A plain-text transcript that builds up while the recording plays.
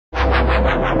Hey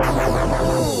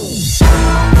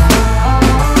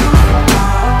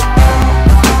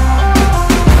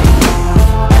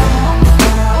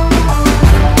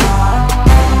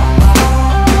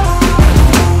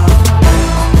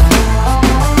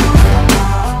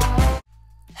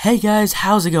guys,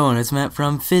 how's it going? It's Matt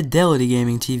from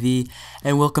FidelityGamingTV,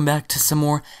 and welcome back to some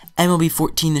more MLB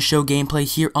 14 The Show gameplay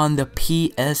here on the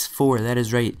PS4. That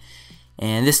is right.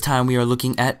 And this time we are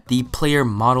looking at the player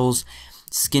models,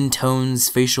 skin tones,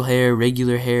 facial hair,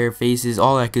 regular hair, faces,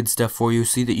 all that good stuff for you,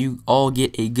 so that you all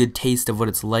get a good taste of what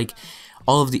it's like.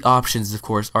 All of the options, of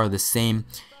course, are the same.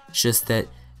 It's just that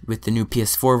with the new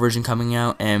PS4 version coming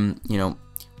out, and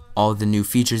all the new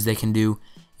features they can do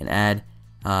and add,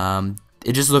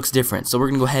 it just looks different. So we're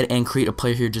gonna go ahead and create a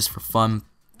player here just for fun,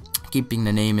 keeping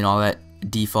the name and all that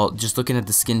default, just looking at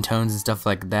the skin tones and stuff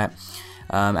like that.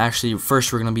 Actually,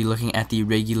 first we're gonna be looking at the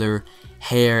regular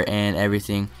hair and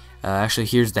everything. Actually,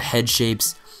 here's the head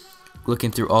shapes. Looking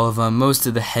through all of them, most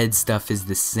of the head stuff is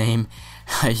the same.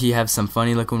 You have some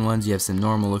funny looking ones, you have some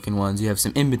normal looking ones, you have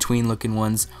some in between looking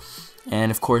ones,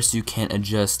 and of course you can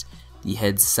adjust the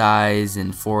head size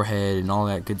and forehead and all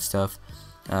that good stuff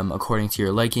according to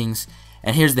your likings.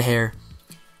 And here's the hair.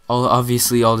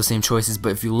 Obviously all the same choices,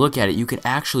 but if you look at it, you can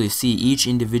actually see each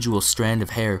individual strand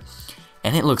of hair,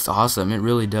 and it looks awesome. It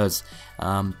really does.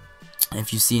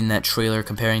 If you've seen that trailer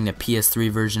comparing the PS3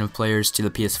 version of players to the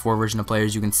PS4 version of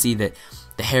players, you can see that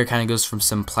the hair kind of goes from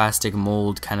some plastic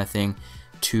mold kind of thing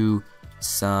to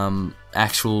some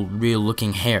actual real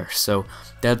looking hair. So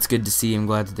that's good to see. I'm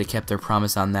glad that they kept their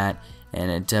promise on that,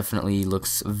 and it definitely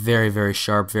looks very, very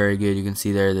sharp, very good. You can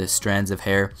see there the strands of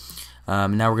hair. Now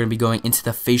we're going to be going into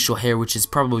the facial hair, which is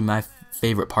probably my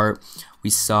favorite part. We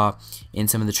saw in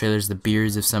some of the trailers the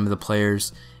beards of some of the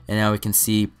players, and now we can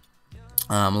see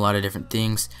a lot of different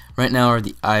things. Right now are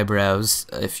the eyebrows,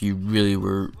 if you really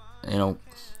were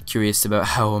curious about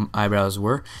how eyebrows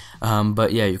were.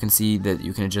 But yeah, you can see that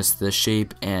you can adjust the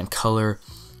shape and color,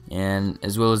 and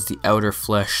as well as the outer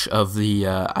flesh of the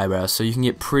eyebrows, so you can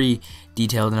get pretty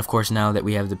detailed. And of course, now that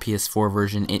we have the PS4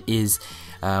 version, it is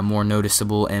more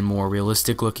noticeable and more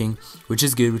realistic looking, which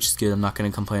is good. I'm not going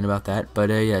to complain about that. But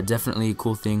yeah, definitely a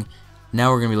cool thing.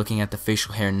 Now we're going to be looking at the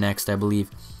facial hair next, I believe,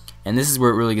 and this is where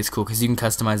it really gets cool, because you can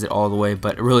customize it all the way.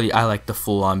 But really, I like the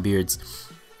full-on beards,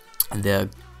 the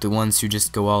ones who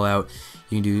just go all out.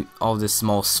 You can do all this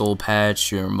small soul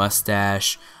patch, your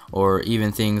mustache, or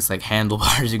even things like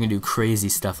handlebars. You can do crazy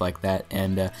stuff like that,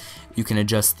 and you can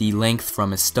adjust the length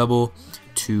from a stubble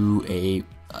to a,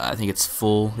 I think it's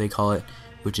full, they call it,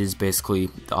 which is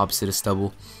basically the opposite of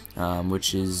stubble,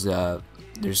 which is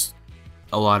there's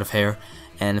a lot of hair.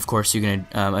 And of course you can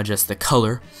adjust the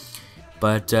color.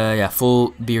 But yeah,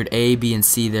 full beard A, B, and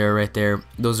C there, right there,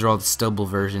 those are all the stubble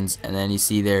versions. And then you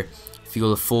see there, if you go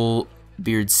to full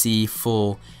beard C,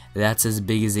 full, that's as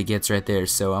big as it gets right there.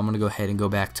 So I'm gonna go ahead and go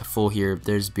back to full here.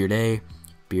 There's beard A,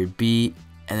 beard B,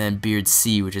 and then beard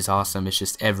C, which is awesome. It's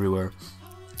just everywhere.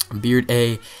 Beard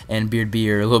A and beard B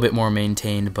are a little bit more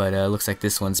maintained, but looks like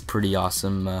this one's pretty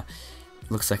awesome.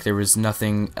 Looks like there was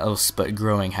nothing else but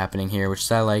growing happening here,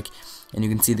 which I like. And you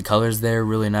can see the colors there,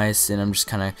 really nice. And I'm just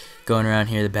kind of going around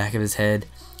here, the back of his head.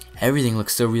 Everything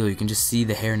looks so real. You can just see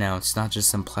the hair now. It's not just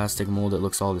some plastic mold that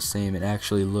looks all the same. It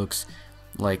actually looks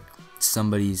like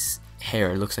somebody's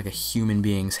hair. It looks like a human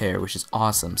being's hair, which is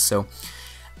awesome. So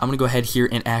I'm gonna go ahead here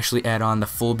and actually add on the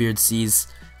full beard C's,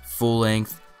 full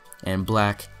length, and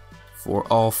black for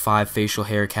all 5 facial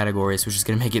hair categories, which is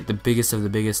gonna make it the biggest of the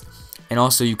biggest. And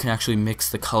also you can actually mix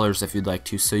the colors if you'd like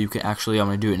to. So you can actually, I'm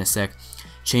gonna do it in a sec,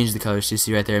 change the colors. You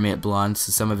see right there, I made it blonde,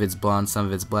 so some of it's blonde, some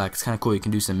of it's black. It's kind of cool. You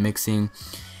can do some mixing,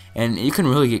 and you can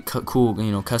really get cool,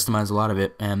 customize a lot of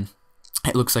it, and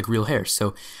it looks like real hair.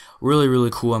 So really, really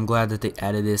cool. I'm glad that they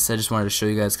added this. I just wanted to show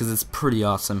you guys because it's pretty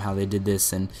awesome how they did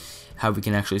this and how we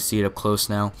can actually see it up close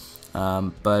now.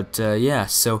 Yeah,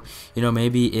 so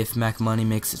maybe if Mac Money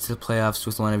makes it to the playoffs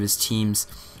with one of his teams,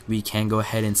 we can go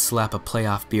ahead and slap a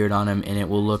playoff beard on him, and it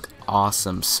will look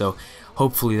awesome. So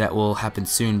hopefully that will happen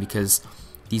soon, because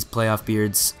these playoff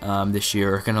beards this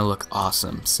year are gonna look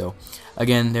awesome. So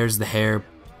again, there's the hair,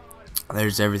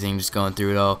 there's everything, just going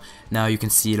through it all. Now you can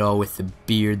see it all with the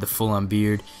beard, the full-on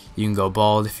beard. You can go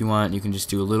bald if you want. You can just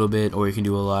do a little bit, or you can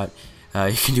do a lot.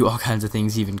 You can do all kinds of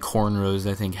things. Even cornrows,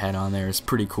 I think, had on there. It's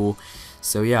pretty cool.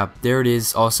 So yeah, there it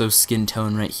is. Also skin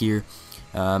tone right here.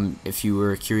 If you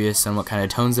were curious on what kind of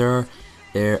tones there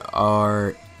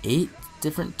are 8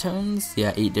 different tones.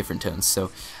 Yeah, 8 different tones.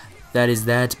 So that is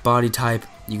that. Body type,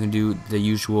 you can do the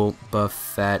usual: buff,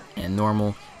 fat, and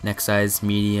normal. Neck size,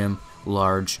 medium,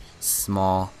 large,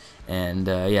 small, and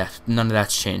yeah, none of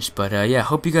that's changed. But yeah,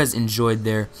 hope you guys enjoyed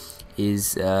there.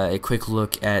 is a quick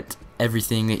look at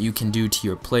everything that you can do to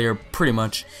your player, pretty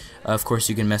much. Of course,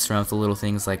 you can mess around with the little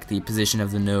things like the position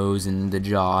of the nose and the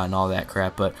jaw and all that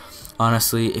crap, but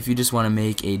honestly, if you just want to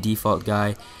make a default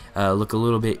guy look a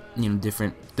little bit,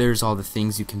 different, there's all the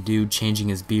things you can do. Changing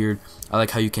his beard. I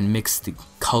like how you can mix the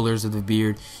colors of the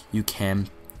beard. You can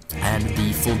add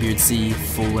the full beard C,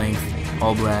 full length,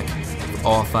 all black,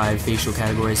 all 5 facial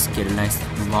categories. Get a nice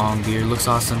long beard. Looks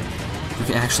awesome. You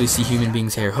can actually see human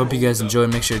beings' hair. Hope you guys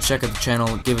enjoyed. Make sure to check out the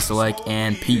channel, give us a like,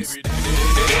 and peace.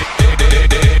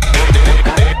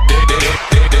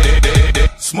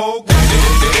 Smoke.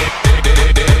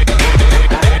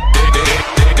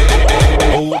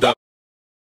 Hold up.